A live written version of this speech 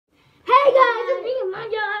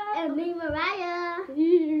Amaya. And me, Mariah.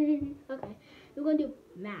 Okay, we're gonna do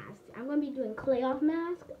masks. I'm gonna be doing clay off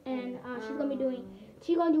mask, and she's gonna be doing.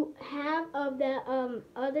 She's gonna do half of the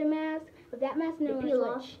other mask, of that mask, and then we're peel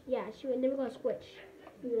gonna off. switch. Yeah, then we're gonna switch.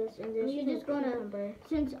 Yes, and then You're she's just gonna. number.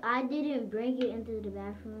 Since I didn't bring it into the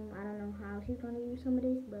bathroom, I don't know how she's gonna use some of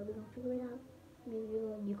this, but we're gonna figure it out.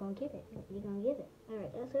 You're gonna get it. You're gonna get it. All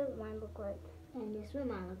right, that's what mine look like. And this is what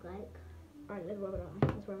mine look like. All right, let's rub it on.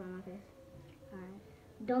 Let's rub it on my face. Alright.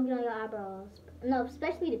 Don't get on your eyebrows. No,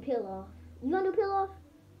 especially the peel off. You gonna do peel off?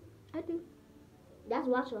 I do. That's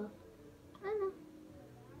wash off. I know.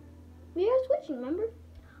 We are switching, remember?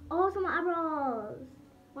 Oh, it's on my eyebrows.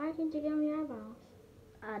 Why can't you get on your eyebrows?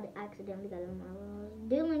 I accidentally got it on my eyebrows.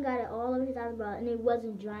 Dylan got it all over his eyebrows and it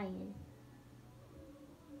wasn't drying.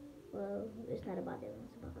 Well, it's not about Dylan,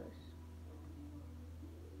 it's about us.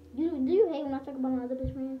 Do you hate when I talk about my other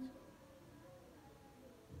best friends?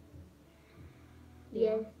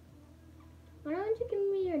 Yeah. Yes. Why don't you give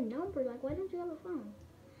me your number? Like, why don't you have a phone?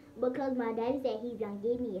 Because my daddy said he's gonna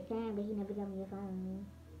give me a phone, but he never got me a phone.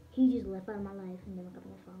 He just left out of my life and never got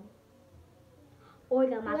me a phone. Or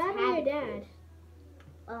got my What happened to your dad?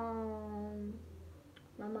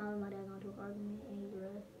 My mom and my dad got into an argument and he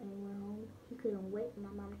left and he went home. He couldn't wait for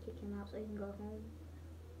my mom to kick him out so he can go home.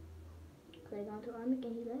 So they got into an argument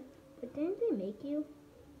and he left. But didn't they make you?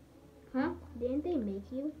 Huh? Didn't they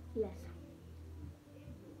make you? Yes.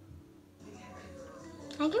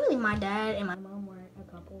 I can't believe my dad and my mom weren't a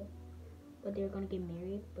couple, but they were gonna get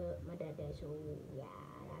married. But my dad died, so yeah,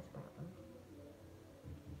 that's a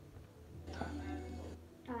problem.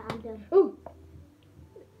 Alright, I'm done. Ooh.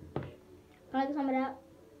 Can I get some of that?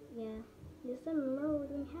 Yeah. Just remember we're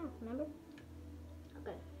doing half. Remember?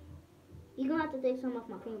 Okay. You're gonna have to take some off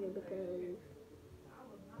my finger because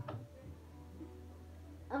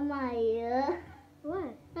Amaya.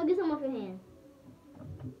 What? No, get some off your hand.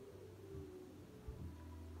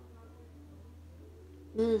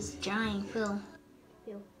 This giant Phil.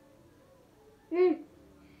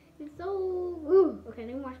 It's so. Ooh. Okay,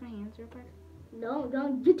 let me wash my hands real quick.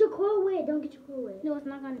 Don't get your core wet. Don't get your core wet. No, it's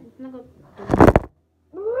not gonna. It's not gonna.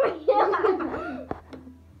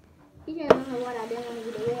 You didn't know what I didn't want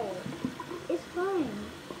to get it wet. It's fine.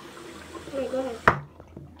 Okay, go ahead.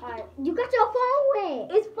 Alright, you got your phone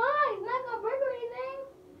wet. It's fine. It's not gonna break or anything.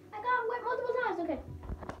 I got it wet multiple times. Okay.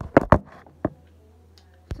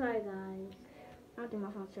 Sorry, guys. I don't think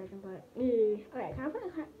my phone's charging, but okay. Can I put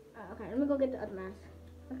it? Okay, let me go get the other mask.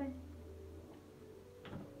 Okay.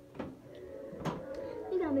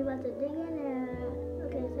 You got me about to dig in there.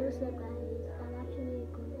 Okay, so what's up, guys? I'm actually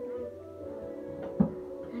going to.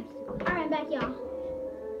 All right, back, y'all.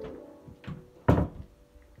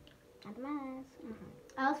 Got the mask.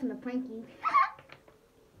 I was gonna prank you.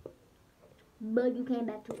 But you came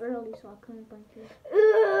back too early, so I couldn't prank you.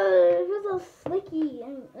 It was so slicky. I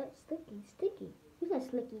mean, sticky. You said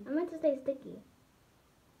slicky. I meant to say sticky.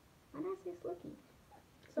 Why did I say slicky?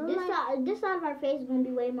 So This side of our face is gonna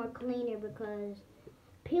be way more cleaner because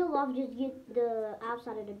peel off just get the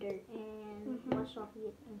outside of the dirt and wash off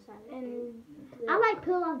get inside. And I like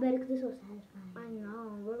peel off better because it's so satisfying. I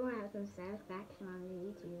know we're gonna have some satisfaction on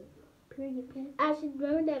YouTube. Period. Actually,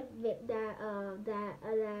 remember that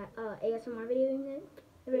ASMR video we did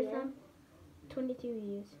the first time? 22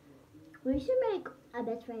 views. We should make a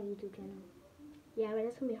best friend YouTube channel. Yeah, but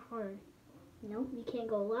that's gonna be hard. No, We can't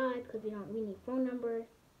go live because we need phone numbers.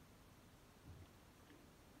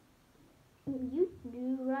 you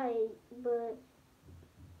do right, but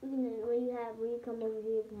when you come over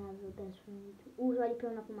here, you can have a best friend YouTube. Ooh, it's already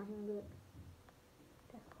peeling off on my hand. Look.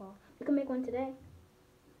 That's cool. We can make one today.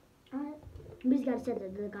 Alright. We just gotta set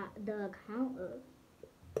the account up.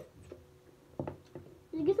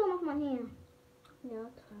 Just get some off my hand. Yeah,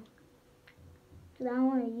 that's fine. Cause I don't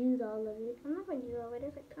want to use all of it. I'm not gonna use all of it.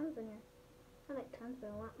 There's like tons in here. I like tons,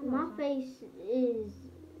 but a lot. My face is.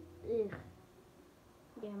 Ugh.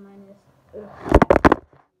 Yeah, mine is.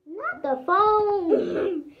 Not the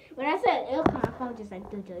phone! When I said ill, my phone just like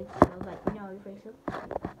did it. I was like, no, your face up.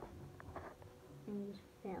 And it just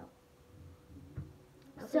fell.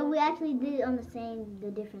 So we actually did it on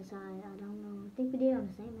the different side. I don't know. I think we did it on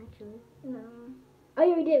the same actually. No. Oh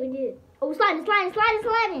yeah, we did. Oh, sliding.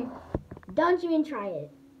 Don't even try it.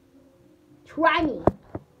 Try me.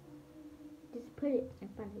 Just put it in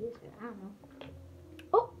front of you. I don't know.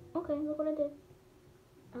 Oh, okay. Look what I did.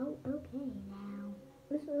 Oh, okay now.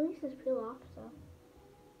 At least it's peel off, so.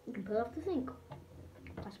 You can put it off the sink.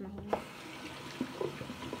 Wash my hands.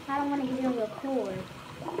 I don't want to get it on your cord.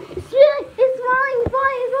 It's flying.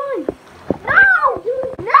 No!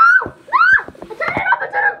 I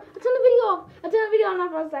turned the video off. I turned the video on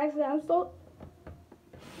by accident. I'm so.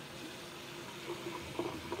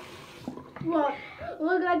 What?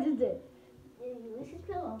 Look what I just did. This is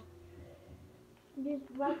pillow.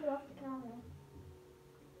 Just wipe it off the counter.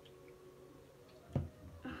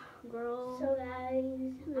 Girl. So guys,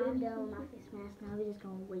 I'm done with my face mask now. We're just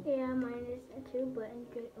gonna wait. Yeah, mine is too, but I'm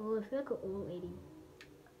good. Oh, I feel like an old lady.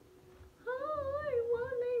 Hi,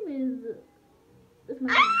 my name is. What's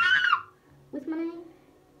my name? What's my name?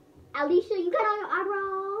 Alicia, you got on your eyebrow.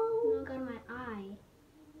 No, I got on my eye.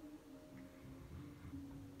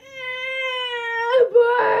 It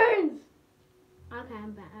burns! Okay,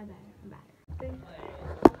 I'm back. Hey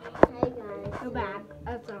guys. We're back.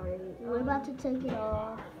 I'm sorry. We're about to take it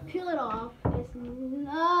off. Peel it off.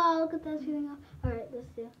 No, look at that peeling off. Alright,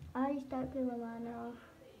 let's do. I already started peeling mine off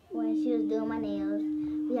when she was doing my nails.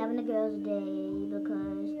 We having a girls' day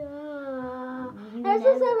because Yeah. I'm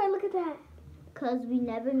so sorry. Look at that. we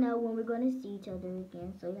never know when we're gonna see each other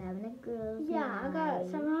again. So we're having a girls' Yeah, night. I got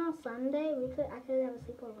somehow on Sunday. I could have a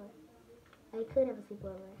sleepover. I could have a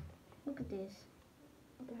sleepover. Look at this.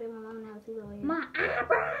 I could bring my mom and have a sleepover. Here. My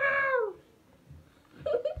eyebrow.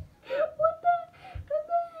 What the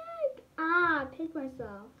heck? Ah, I picked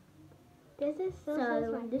myself. This is so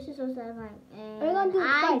satisfying. This is so satisfying. And We're gonna do it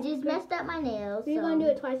I twice. just messed up my nails. We're so. gonna do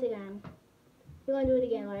it twice again. We're gonna do it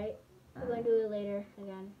again, right? We're gonna do it later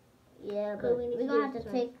again. Yeah, But but we need we're to gonna do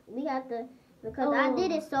have to this because I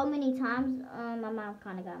did it so many times. My mom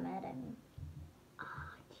kind of got mad at me.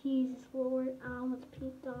 Jesus Lord, I almost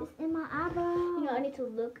peeked off. It's in my eyebrow. You know, I need to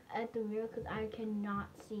look at the mirror because I cannot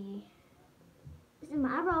see. It's in my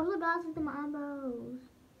eyebrows. Look, guys, it's in my eyebrows.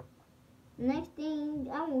 Next thing,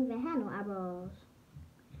 I won't even have no eyebrows.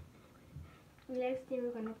 Next thing we're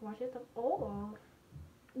gonna have to watch this. Oh.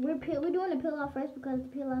 We're doing the peel off first because the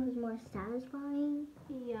peel off is more satisfying.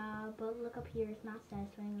 Yeah, but look up here. It's not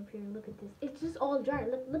satisfying up here. Look at this. It's just all dry.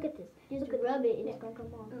 Look at this. Just look at rub it and this. it's gonna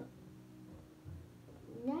come off.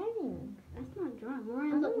 That's not dry.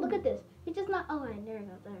 Mariah, look at this. It's just not. Oh, there it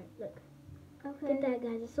goes. All right, look. Okay. Look at that,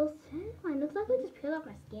 guys. It's so satisfying. It looks like I just peeled off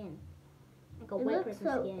my skin, like a white person's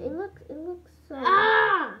skin. It looks so.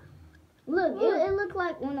 Ah! Look, it looked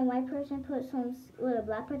like when a white person when a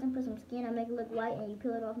black person put some skin and make it look white, and you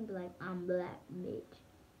peel it off and be like, I'm black, bitch.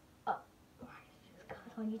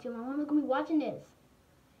 On YouTube, my mom's gonna be watching this.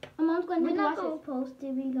 My mom's gonna We're not watch gonna this. post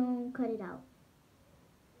it. We gonna cut it out.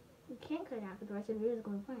 You can't cut it out because the rest of the video is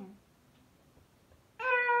gonna be playing.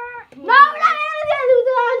 No,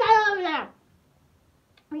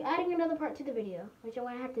 We're adding another part to the video, which I'm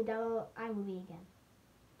gonna have to download iMovie again.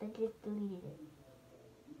 I just deleted it.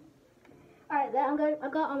 Alright, I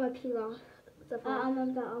got all my peel off. I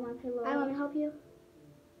almost got all my pillows. I want to help you.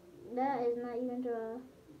 That is not even dry.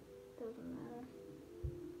 Doesn't matter.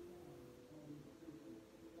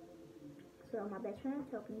 So my best friend's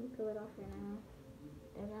helping me peel it off right now.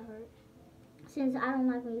 Does that hurt? Since I don't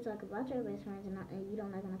like when you talk about your best friends and you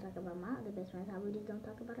don't like when I talk about my other best friends, how we just don't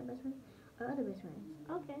talk about our best friends or other best friends.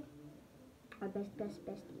 Okay. Our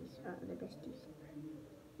besties or other besties.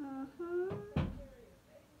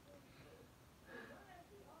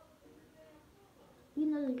 You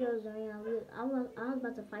know this girl Zariana, I was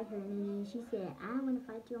about to fight her and then she said, I want to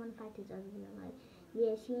fight you, I want to fight this other girl. Like,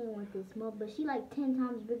 yeah, she ain't want this smoke, but she like 10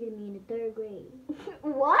 times bigger than me in the 3rd grade.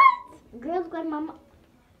 What? Girl look like my mom.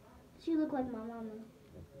 She looked like my mama.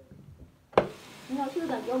 No, she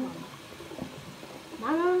looked like your mama.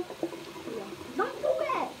 My mom? Yeah. Don't do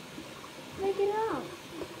that. Take it out.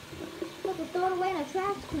 Look, throw it away in a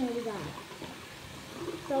trash can we got.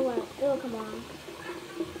 So what? It'll come on.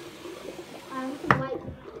 I'm gonna wipe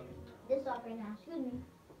this off right now. Excuse me.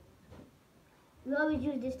 We always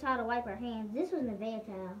use this towel to wipe our hands. This was an Nevaeh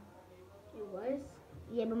towel. It was?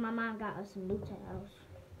 Yeah, but my mom got us some new towels.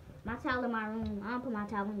 My towel in my room, I don't put my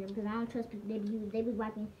towel in here because I don't trust people. They be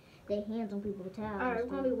wiping their hands on people's towels. Alright,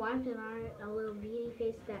 we're going to be wiping our little beauty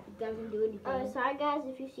face that doesn't do anything. Alright, sorry guys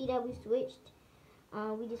if you see that we switched.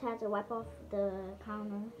 We just had to wipe off the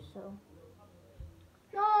counter, so.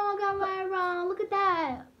 No, I got mine wrong. Look at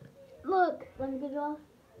that. Look. Let me get it off.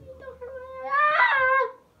 Don't hurt my ah!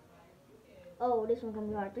 Oh, this one's gonna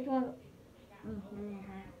be hard. This one.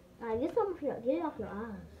 Alright, get it off your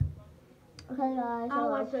eyes. Okay, guys. I'll So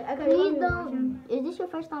watch it. Okay, please don't. Is this your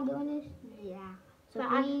first time doing this? Yeah. So But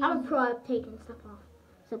please. I'm a pro at taking stuff off.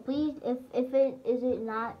 So please, if it's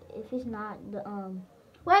not the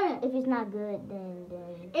Wait a minute. if it's not good, then.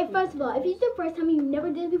 If first of all, if it's the first time you never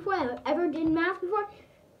did it before, ever did math before,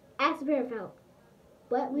 ask the parent for help.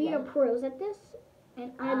 But we are pros at this,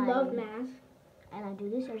 and I love math. And I do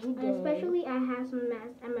this every day. And especially, I have some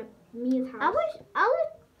math at Mia's house.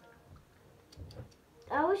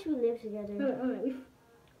 I wish we lived together.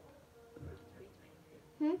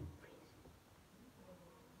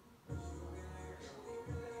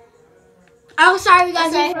 Oh, sorry, we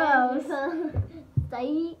got Sorry. gross.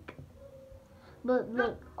 Psych. But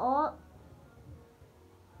look, all.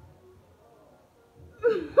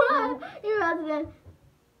 You're about to get.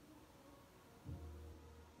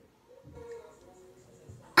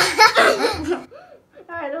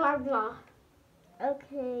 Alright, the alarm's off.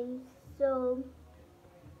 Okay, so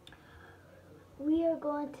we are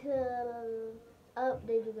going to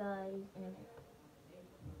update you guys in a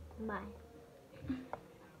minute. Bye.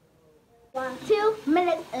 1, 2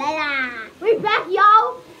 minutes later. We're back,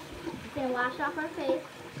 y'all. Then wash off our face.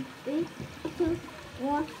 3, 2,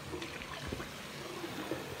 1.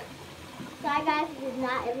 Sorry guys, this is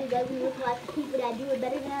not everybody look like the people that do it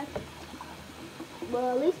better than us.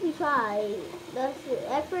 Well, at least we tried. The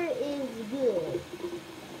effort is good.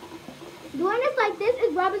 Doing this like this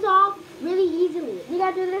is rub us off really easily. You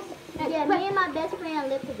gotta do this. Yeah, me and my best friend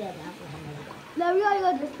live together. Now we gotta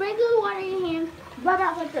go just sprinkle the water in your hands, rub it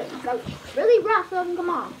out like this. So really rough so it can come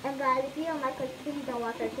off. And guys, if you don't like us, please don't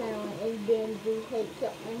watch our channel and then do hate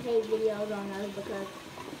videos on us because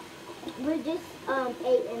we're just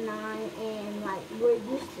 8 and 9 and like we're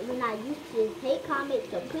not used to hate comments,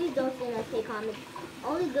 so please don't send us hate comments.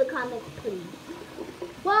 Only good comments, please.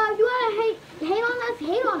 Well, if you wanna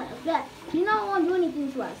hate on us, but you don't want to do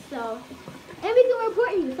anything to us. So and we can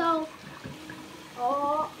report you. So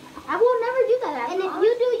I will never do that. And if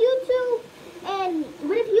you do YouTube, and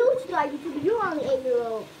what if you start YouTube? You're only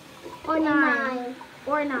 8-year-old or 9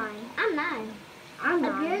 or 9. I'm 9. I'm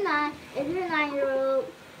If 9. you're 9, if you're a 9-year-old,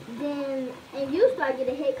 then and you start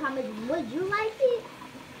getting hate comments, would you like it?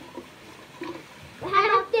 How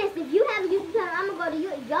about this? If you have a YouTube channel, I'm gonna go to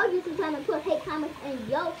your YouTube channel and put hate comments in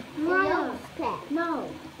your class. No.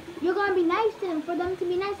 You're gonna be nice to them for them to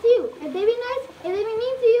be nice to you. If they be nice, if they be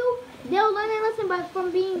mean to you, they'll learn their lesson. But if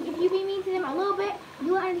you be mean to them a little bit,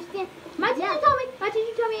 you will understand. My teacher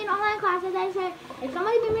told me in online classes, I said, if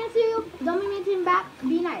somebody be mean to you, don't be mean to them back.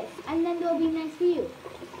 Be nice, and then they'll be nice to you.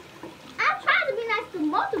 I've tried to be nice to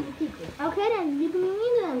multiple people. Okay, then you can be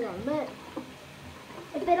mean to them then. But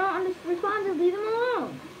if they don't respond, just leave them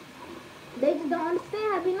alone. They just don't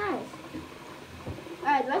understand how to be nice.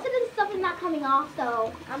 Alright, the rest of this stuff is not coming off,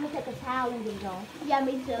 so I'm gonna take a towel and get it on. yeah,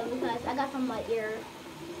 me too, because I got some like ear.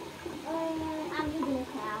 I'm using a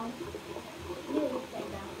towel. You use that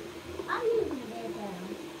towel. I'm using a bed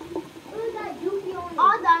towel. Look at that dookie on it.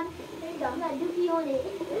 All done. There you go. Got dookie on it.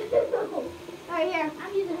 Alright, here.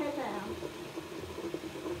 I'm using her towel.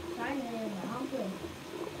 Sorry, man. I'm good.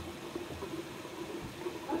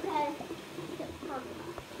 Okay.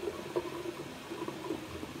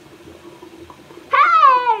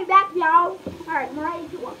 Hey, back y'all. Alright, Mariah,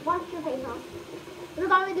 wash your face off. This is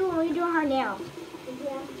what we do when we're doing her nails.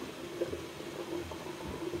 Yeah.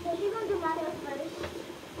 So she's gonna do my nails first.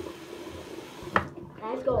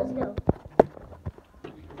 Let's go. Let's go.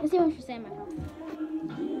 Let's see what she's saying, my phone.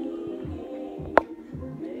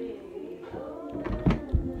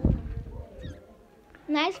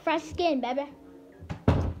 Nice fresh skin, baby.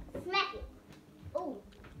 Smack it. Ooh.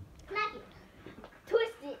 Smack it.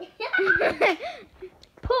 Twist it.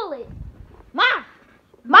 Pull it. Mama.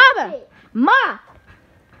 Ma.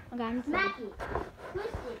 Okay, I'm Smack it. Twist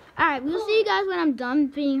it. Alright, we'll see you guys when I'm done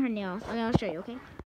painting her nails. Okay, I'll show you, okay?